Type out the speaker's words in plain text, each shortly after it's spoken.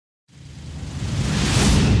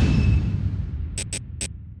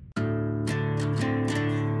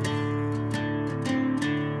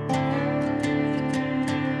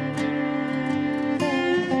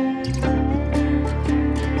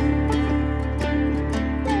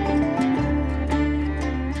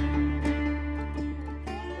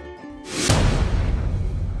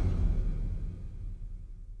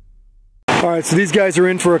Alright, so these guys are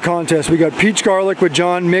in for a contest. We got peach garlic with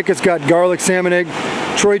John. Mick has got garlic salmon egg.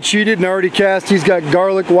 Troy cheated and already cast. He's got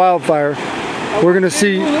garlic wildfire. We're going to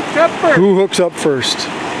see who hooks up first.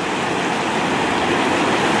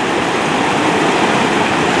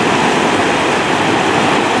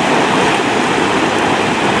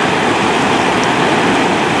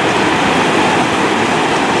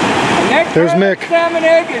 There's Mick. Salmon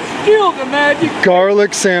egg is still the magic.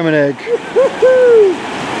 Garlic salmon egg.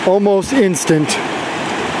 Almost instant.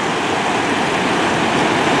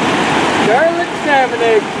 Garlic salmon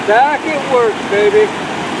egg back at work, baby.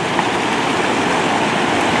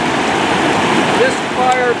 This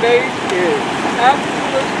fire bait is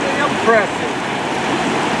absolutely impressive.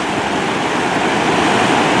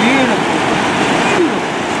 Beautiful,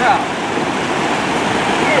 beautiful trout.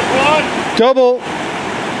 Here's one. Double.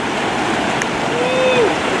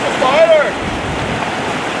 Spider!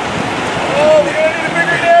 Oh, we're gonna need a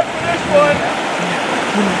bigger net for this one.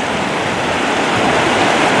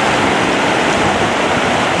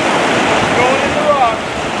 Going in the rock.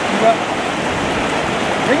 Yep.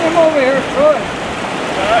 Bring him over here, Troy.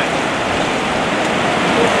 Alright.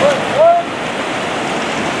 One,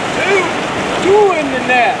 two in the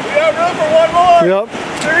net. We have room for one more. Yep.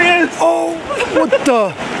 There he is. Oh, what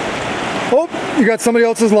the? Oh, you got somebody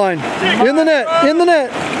else's line. In the net, in the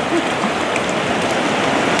net.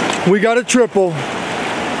 We got a triple.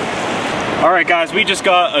 Alright guys, we just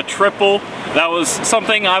got a triple. That was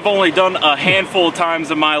something I've only done a handful of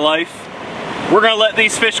times in my life. We're gonna let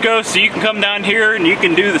these fish go so you can come down here and you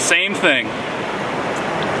can do the same thing.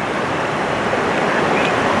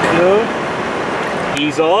 So,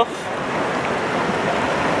 ease off.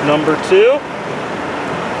 Number 2.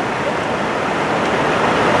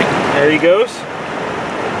 There he goes.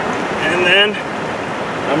 And then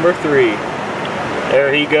number 3.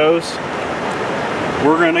 There he goes.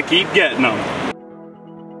 We're gonna keep getting them.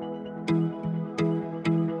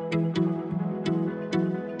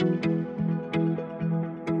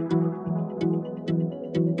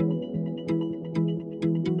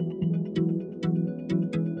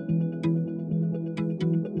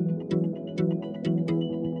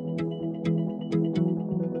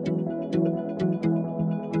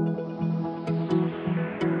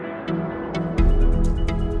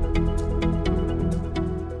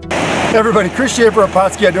 Everybody, Chris Schaefer at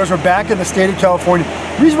Pautzke Outdoors. We're back in the state of California.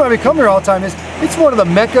 The reason why we come here all the time is it's one of the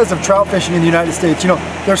meccas of trout fishing in the United States. You know,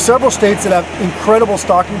 there are several states that have incredible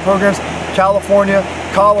stocking programs. California,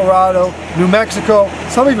 Colorado, New Mexico,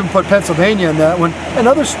 some even put Pennsylvania in that one, and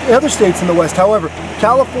other states in the West. However,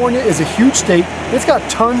 California is a huge state. It's got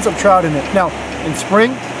tons of trout in it. Now, in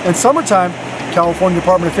spring and summertime, California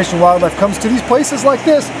Department of Fish and Wildlife comes to these places like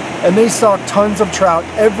this and they stock tons of trout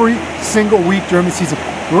every single week during the season.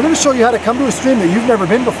 We're going to show you how to come to a stream that you've never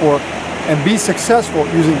been before and be successful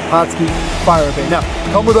using Pautzke fire bait. Now,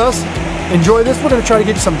 come with us, enjoy this. We're going to try to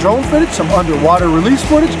get you some drone footage, some underwater release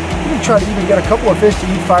footage. We're going to try to even get a couple of fish to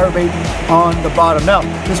eat fire bait on the bottom. Now,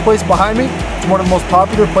 this place behind me is one of the most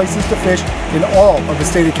popular places to fish in all of the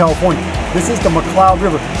state of California. This is the McCloud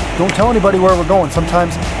River. Don't tell anybody where we're going.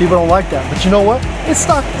 Sometimes people don't like that. But you know what? It's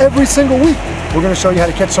stocked every single week. We're going to show you how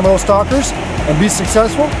to catch some of those stalkers and be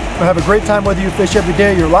successful and have a great time whether you fish every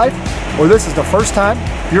day of your life or this is the first time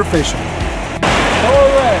you're fishing. All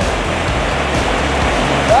right.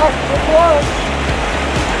 Back to lunch.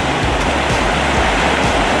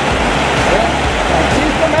 I see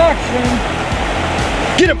some action.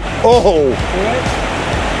 Get him! Oh! Okay.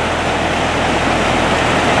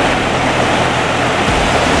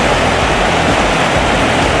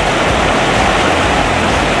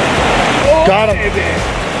 Got him.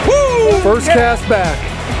 Woo! First cast back.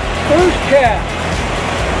 First cast.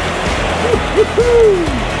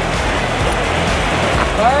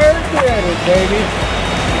 Fire ready, baby.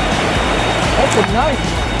 That's a nice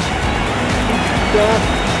one.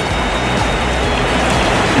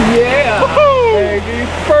 Yeah, baby.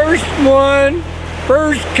 First one.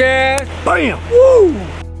 First cast. Bam! Woo!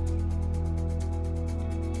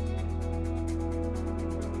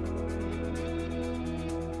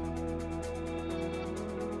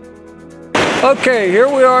 Okay, here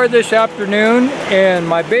we are this afternoon, and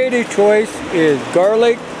my bait of choice is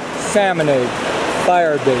garlic salmon egg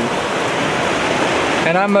fire bait.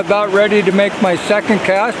 And I'm about ready to make my second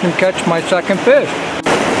cast and catch my second fish.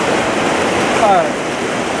 Alright,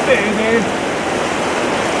 baby.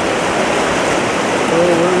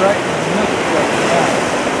 Oh, we're right in the midst of that.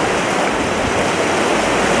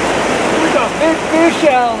 There's a big fish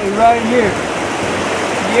alley right here.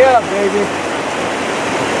 Yeah, baby.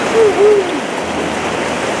 Woo-hoo.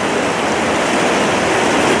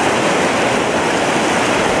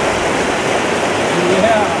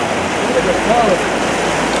 Yeah, look at the color.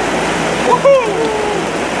 Woohoo!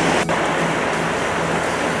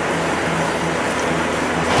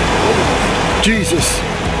 Jesus.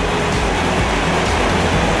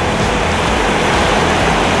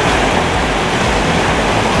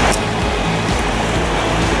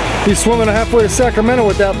 He's swimming halfway to Sacramento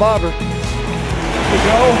with that bobber.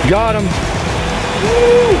 Got him.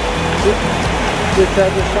 Woo! This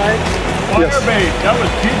other side? Yes. Firebait, that was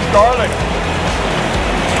peach garlic.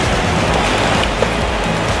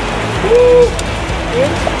 Woo!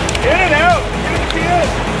 In and out,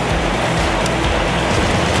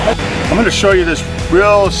 I'm going to show you this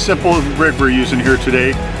real simple rig we're using here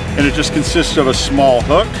today, and it just consists of a small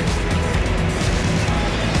hook,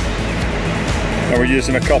 and we're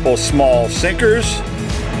using a couple small sinkers.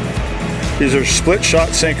 These are split shot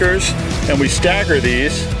sinkers, and we stagger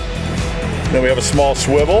these. Then we have a small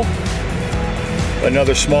swivel,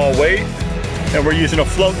 another small weight, and we're using a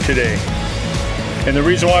float today. And the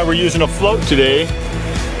reason why we're using a float today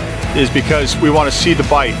is because we want to see the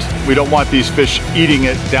bite. We don't want these fish eating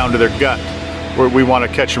it down to their gut. We want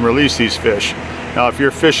to catch and release these fish. Now, if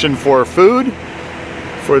you're fishing for food,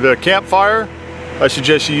 for the campfire, I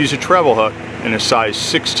suggest you use a treble hook in a size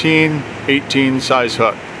 16, 18 size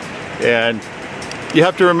hook. And you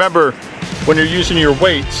have to remember, when you're using your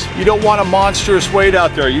weights, you don't want a monstrous weight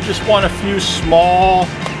out there. You just want a few small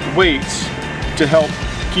weights to help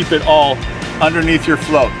keep it all underneath your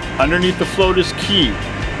float. Underneath the float is key.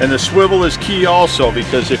 And the swivel is key also,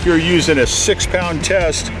 because if you're using a 6-pound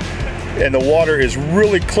test and the water is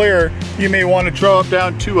really clear, you may want to draw it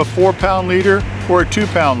down to a 4-pound leader or a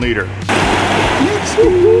 2-pound leader.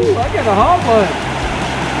 Ooh, I got a hot one.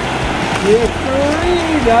 Yes,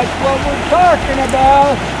 sirree, that's what we're talking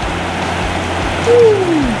about.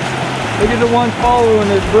 Ooh. Look at the one following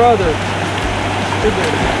his brother.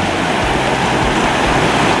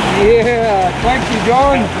 Yeah, thank you,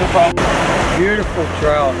 John. Beautiful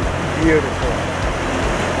trout, beautiful.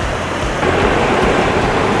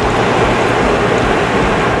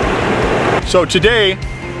 So today,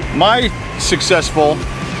 my successful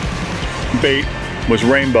bait was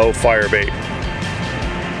rainbow fire bait.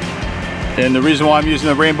 And the reason why I'm using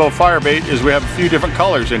the rainbow fire bait is we have a few different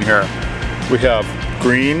colors in here. We have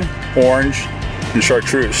green, orange, and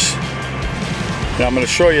chartreuse. Now I'm going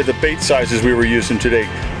to show you the bait sizes we were using today,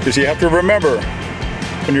 because you have to remember,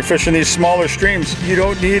 when you're fishing these smaller streams, you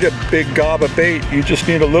don't need a big gob of bait. You just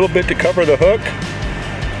need a little bit to cover the hook.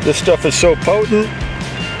 This stuff is so potent,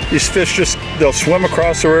 these fish they'll swim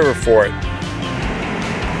across the river for it.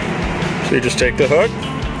 So you just take the hook,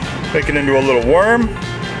 make it into a little worm,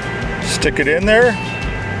 stick it in there,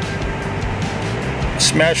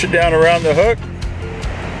 smash it down around the hook,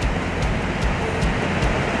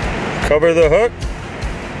 cover the hook,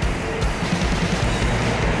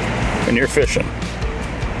 and you're fishing.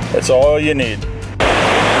 That's all you need.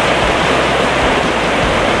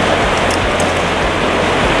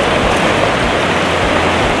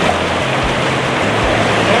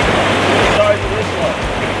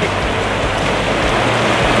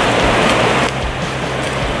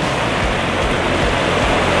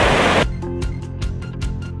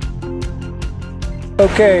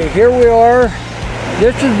 Okay, here we are.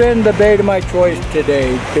 This has been the bait of my choice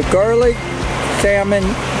today. The garlic salmon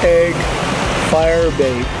egg fire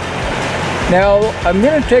bait. Now, I'm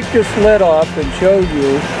going to take this lid off and show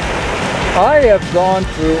you. I have gone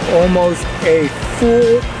through almost a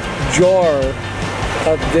full jar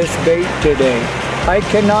of this bait today. I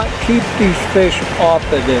cannot keep these fish off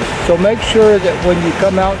of this. So make sure that when you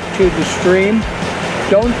come out to the stream,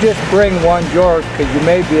 don't just bring one jar, because you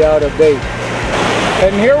may be out of bait.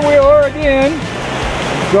 And here we are again,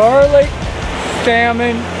 garlic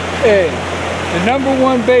salmon egg. The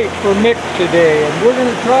 #1 bait for Mick today, and we're going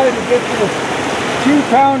to try to get the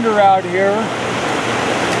 2-pounder out here.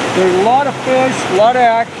 There's a lot of fish, a lot of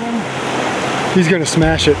action. He's going to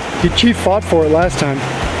smash it. He fought for it last time.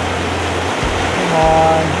 Come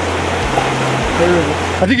on. There is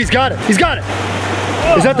it. I think he's got it. He's got it.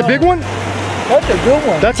 Is that the big one? That's a good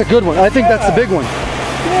one. That's a good one. I think that's the big one.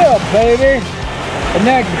 Yeah, baby. And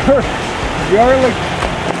that garlic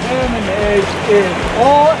salmon egg is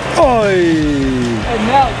all. Oy! And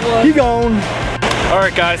that was. He gone.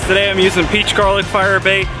 Alright guys, today I'm using peach garlic fire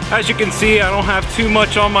bait. As you can see, I don't have too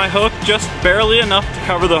much on my hook, just barely enough to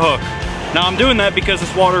cover the hook. Now I'm doing that because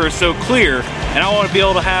this water is so clear, and I want to be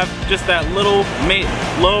able to have just that little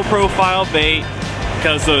low profile bait,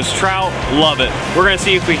 because those trout love it. We're going to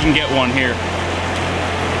see if we can get one here.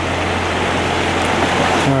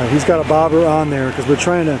 Alright, he's got a bobber on there because we're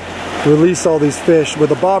trying to release all these fish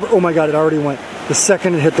with a bobber. Oh my god, it already went the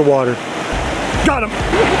second it hit the water. Got him.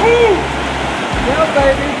 Yeah,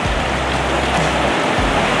 baby.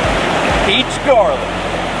 Peach garlic.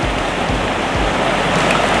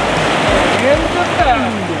 In the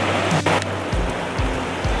basket.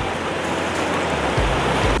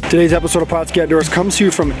 Today's episode of Pautzke Outdoors comes to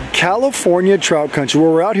you from California trout country, where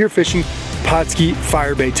we're out here fishing Pautzke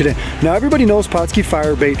firebait today. Now everybody knows Pautzke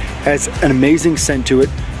firebait has an amazing scent to it.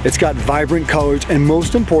 It's got vibrant colors, and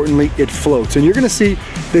most importantly, it floats. And you're gonna see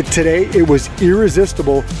that today it was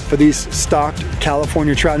irresistible for these stocked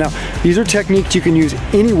California trout. Now, these are techniques you can use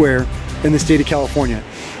anywhere in the state of California.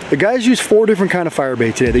 The guys use 4 different kind of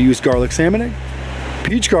firebait today. They use garlic salmon egg,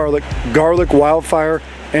 peach garlic, garlic wildfire,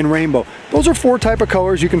 and rainbow. Those are 4 type of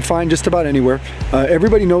colors you can find just about anywhere.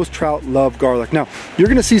 Everybody knows trout love garlic. Now, you're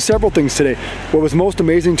gonna see several things today. What was most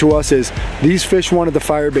amazing to us is these fish wanted the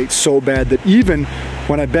firebait so bad that even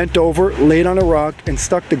when I bent over, laid on a rock, and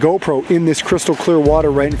stuck the GoPro in this crystal clear water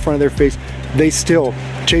right in front of their face, they still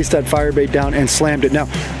chased that firebait down and slammed it. Now,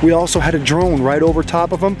 we also had a drone right over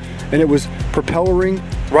top of them, and it was propellering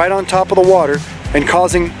right on top of the water and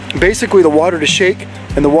causing basically the water to shake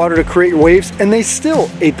and the water to create waves, and they still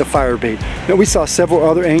ate the firebait. Now, we saw several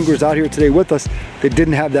other anglers out here today with us that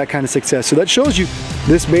didn't have that kind of success. So that shows you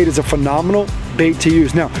this bait is a phenomenal bait to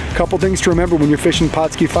use. Now, a couple things to remember when you're fishing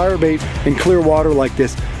Pautzke firebait in clear water like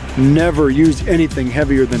this: never use anything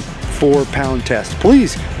heavier than 4-pound test.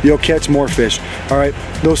 Please, you'll catch more fish. All right,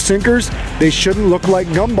 those sinkers, they shouldn't look like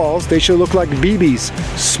gumballs. They should look like BBs.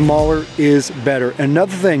 Smaller is better.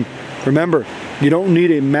 Another thing, remember, you don't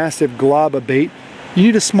need a massive glob of bait. You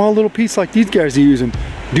need a small little piece like these guys are using.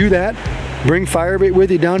 Do that, bring firebait with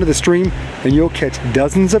you down to the stream, and you'll catch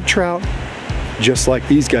dozens of trout just like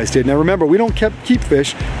these guys did. Now remember, we don't keep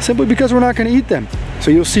fish simply because we're not gonna eat them. So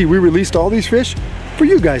you'll see we released all these fish for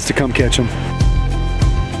you guys to come catch them.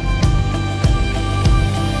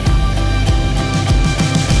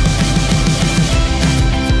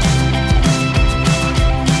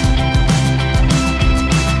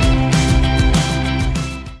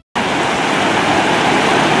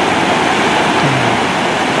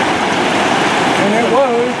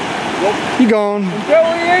 You gone? Until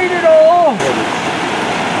we ate it all.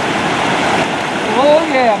 Oh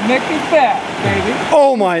yeah, Mickey back, baby.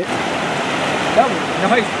 Oh my. That was a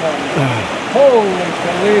nice one. Holy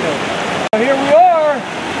Toledo. Here we are,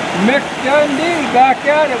 Mick Dundee back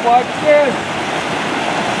at it. Watch this.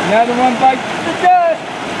 Another one bites the dust.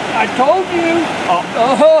 I told you.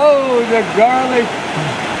 Oh, the garlic.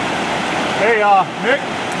 Hey, Mick,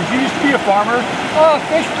 did you used to be a farmer? Oh,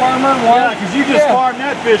 fish farmer. Yeah, because you just farmed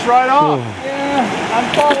that fish right off. Yeah, I'm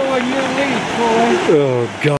following your lead, boy. Oh God.